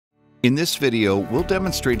In this video, we'll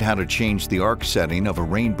demonstrate how to change the arc setting of a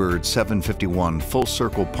Rainbird 751 full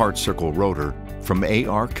circle part circle rotor from A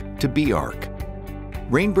arc to B arc.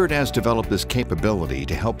 Rainbird has developed this capability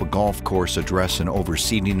to help a golf course address an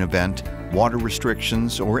overseeding event, water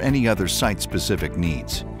restrictions, or any other site-specific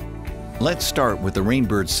needs. Let's start with the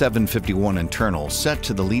Rainbird 751 internal set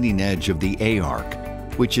to the leading edge of the A arc,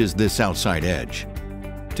 which is this outside edge.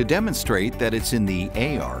 To demonstrate that it's in the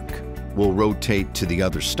A arc, we'll rotate to the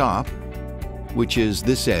other stop, which is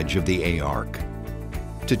this edge of the A arc.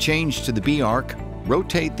 To change to the B arc,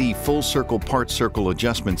 rotate the full circle part circle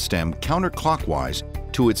adjustment stem counterclockwise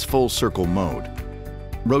to its full circle mode.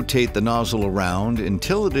 Rotate the nozzle around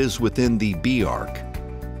until it is within the B arc,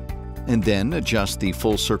 and then adjust the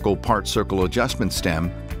full circle part circle adjustment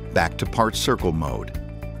stem back to part circle mode.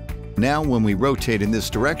 Now when we rotate in this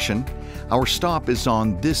direction, our stop is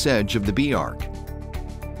on this edge of the B arc.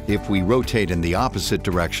 If we rotate in the opposite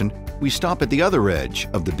direction, we stop at the other edge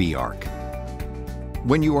of the B arc.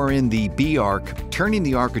 When you are in the B arc, turning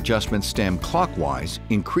the arc adjustment stem clockwise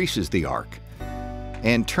increases the arc,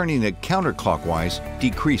 and turning it counterclockwise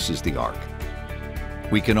decreases the arc.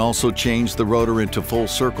 We can also change the rotor into full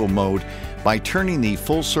circle mode by turning the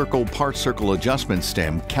full circle part circle adjustment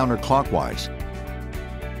stem counterclockwise.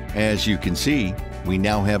 As you can see, we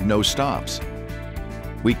now have no stops.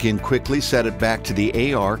 We can quickly set it back to the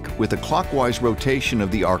A arc with a clockwise rotation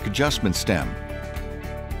of the arc adjustment stem.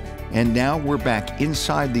 And now we're back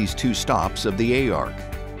inside these two stops of the A arc.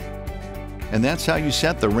 And that's how you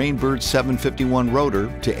set the Rainbird 751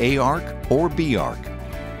 rotor to A arc or B arc.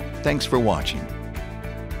 Thanks for watching.